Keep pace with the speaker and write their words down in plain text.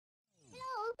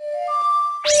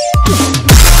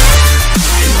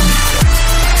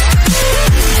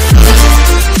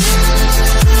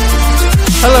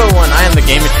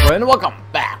welcome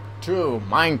back to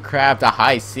Minecraft the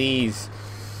High Seas.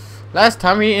 Last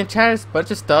time we enchanted a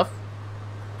bunch of stuff.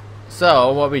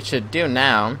 So what we should do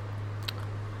now,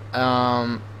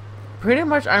 pretty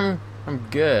much I'm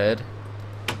good.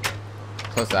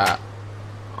 Close that.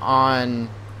 Okay,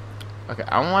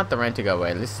 I don't want the rain to go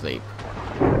away. Let's sleep.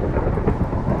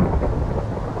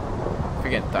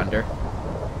 Freaking thunder.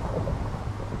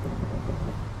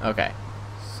 Okay,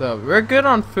 so we're good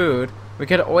on food. We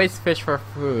could always fish for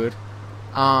food.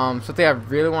 Something I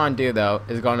really want to do though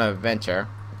is go on an adventure.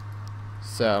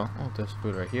 So, oh, there's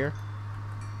food right here.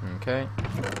 Okay.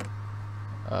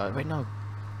 Wait, no.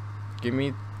 Give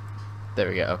me. There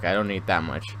we go. Okay, I don't need that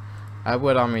much. I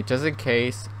would on me just in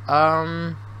case.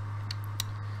 I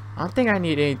don't think I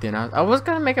need anything else. I was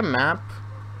gonna make a map,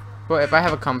 but if I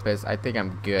have a compass, I think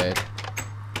I'm good.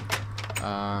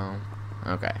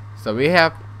 Okay. So we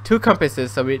have 2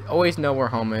 compasses, so we always know where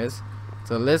home is.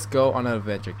 So let's go on an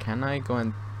adventure. Can I go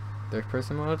in third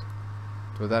person mode?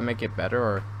 Would that make it better,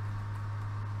 or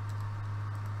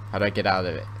how do I get out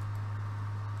of it?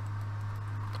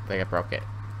 I think I broke it.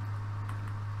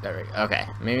 There we go. Okay,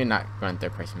 maybe not going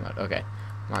third person mode. Okay,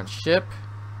 launch ship.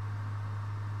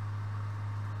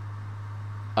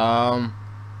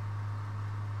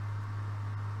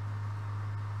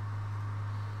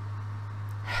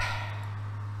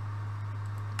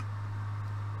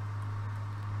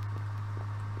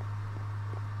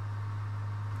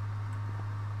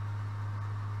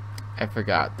 I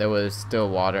forgot there was still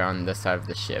water on this side of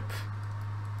the ship.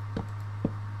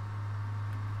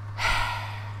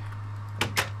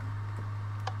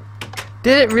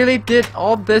 Did it really did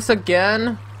all this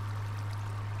again?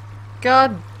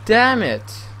 God damn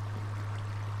it.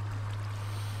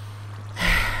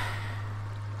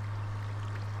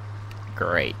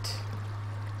 Great.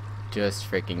 Just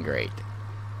freaking great.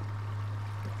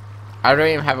 I don't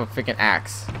even have a freaking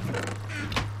axe.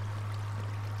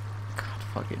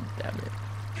 Fucking damn it.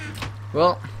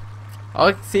 Well,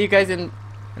 I'll see you guys in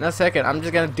a second. I'm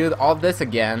just gonna do all this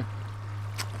again,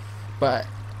 but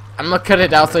I'm gonna cut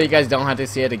it out so you guys don't have to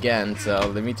see it again. So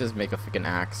let me just make a freaking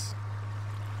axe.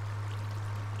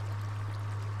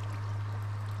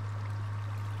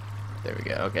 There we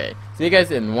go. Okay, see you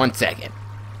guys in 1 second.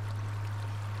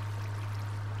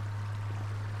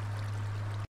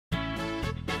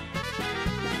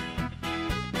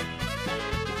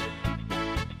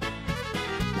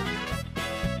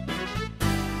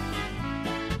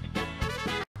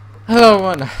 Hello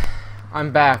everyone,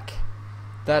 I'm back.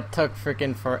 That took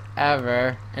freaking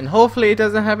forever, and hopefully it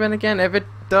doesn't happen again. If it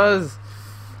does,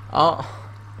 I'll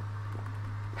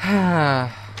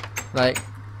like,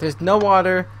 there's no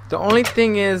water. The only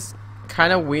thing is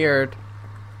kind of weird.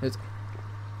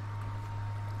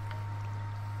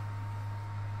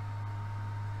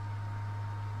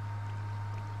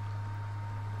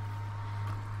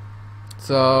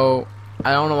 So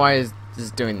I don't know why it's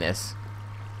just doing this.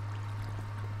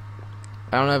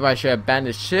 I don't know if I should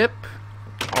abandon ship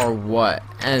or what,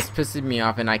 and it's pissing me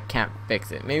off and I can't fix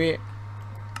it. Maybe,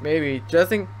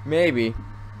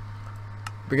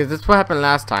 because this is what happened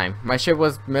last time. My ship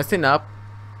was messing up.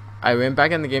 I went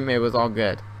back in the game and it was all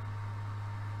good.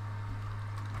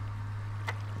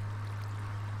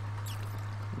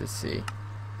 Let's see.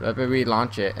 Let me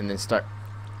relaunch it and then start.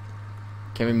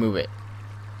 Can we move it?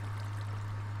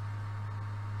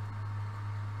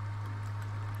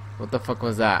 What the fuck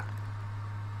was that?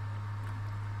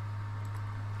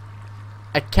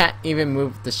 I can't even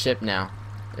move the ship now.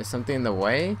 Is something in the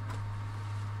way?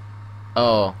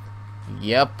 Oh,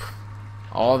 yep.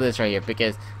 All this right here,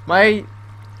 because my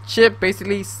ship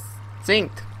basically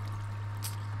sinked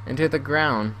into the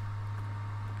ground.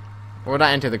 Or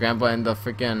not into the ground, but in the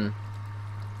freaking.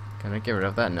 Can I get rid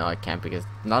of that? No, I can't because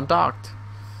it's not docked.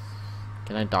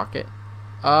 Can I dock it?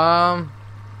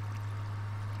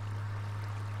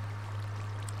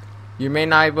 You may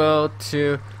not be able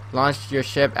to launch your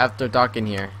ship after docking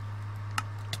here.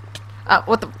 Ah,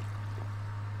 what the?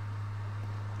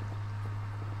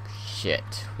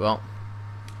 Shit. Well,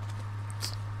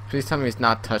 please tell me it's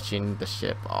not touching the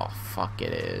ship. Oh, fuck,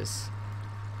 it is.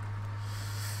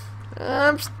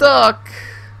 I'm stuck.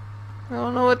 I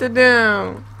don't know what to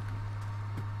do.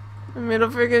 I'm in a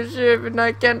freaking ship and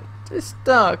I can't. It's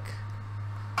stuck.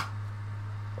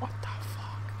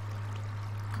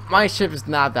 My ship is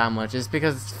not that much. It's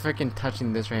because it's freaking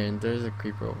touching this right here. And there's a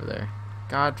creeper over there.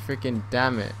 God freaking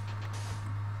damn it.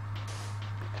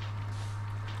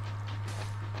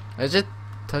 It's just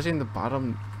touching the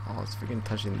bottom. Oh, it's freaking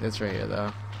touching this right here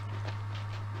though.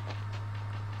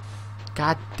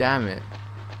 God damn it.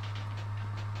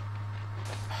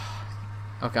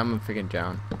 Okay, I'm gonna freaking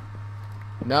drown.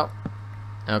 Nope.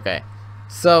 Okay.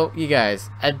 So, you guys,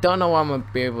 I don't know what I'm gonna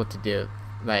be able to do,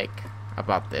 like,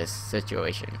 about this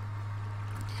situation.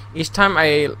 Each time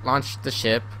I launch the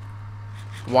ship,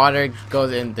 water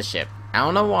goes in the ship. I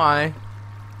don't know why.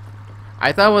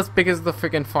 I thought it was because of the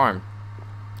freaking farm.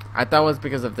 I thought it was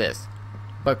because of this.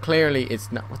 But clearly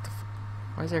it's not. What the f—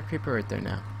 why is there a creeper right there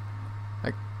now?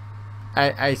 Like,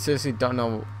 I seriously don't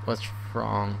know what's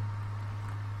wrong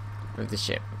with the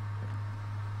ship.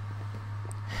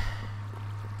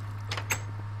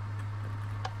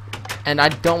 And I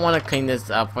don't want to clean this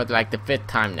up for like the 5th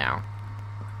time now.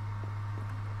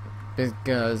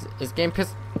 Because this game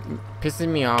pisses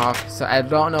me off, so I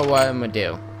don't know what I'm gonna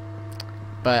do.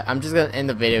 But I'm just gonna end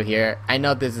the video here. I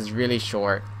know this is really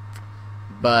short,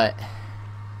 but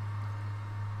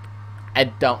I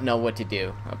don't know what to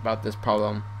do about this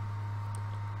problem.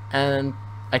 And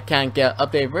I can't get an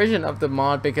updated version of the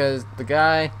mod because the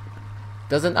guy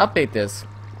doesn't update this.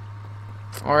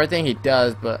 Or I think he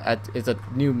does, but it's a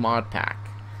new mod pack.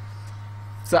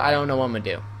 So I don't know what I'm gonna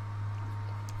do.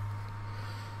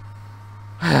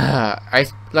 I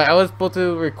was supposed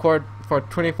to record for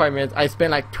 25 minutes. I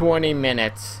spent like 20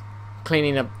 minutes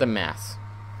cleaning up the mess.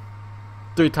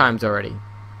 3 times already.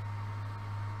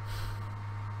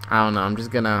 I don't know. I'm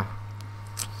just gonna.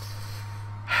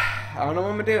 I don't know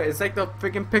what I'm gonna do. It's like the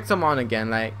freaking Pixelmon again.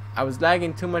 Like, I was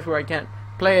lagging too much where I can't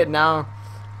play it now.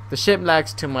 The ship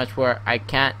lags too much where I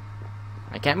can't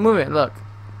move it. Look.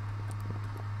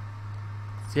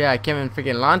 So yeah, I can't even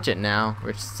freaking launch it now,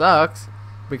 which sucks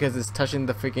because it's touching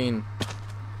the freaking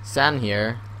sand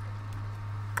here.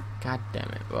 God damn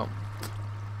it. Well,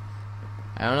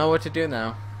 I don't know what to do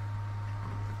now.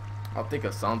 I'll think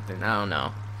of something. I don't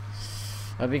know.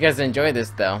 Hope you guys enjoy this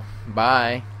though.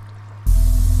 Bye.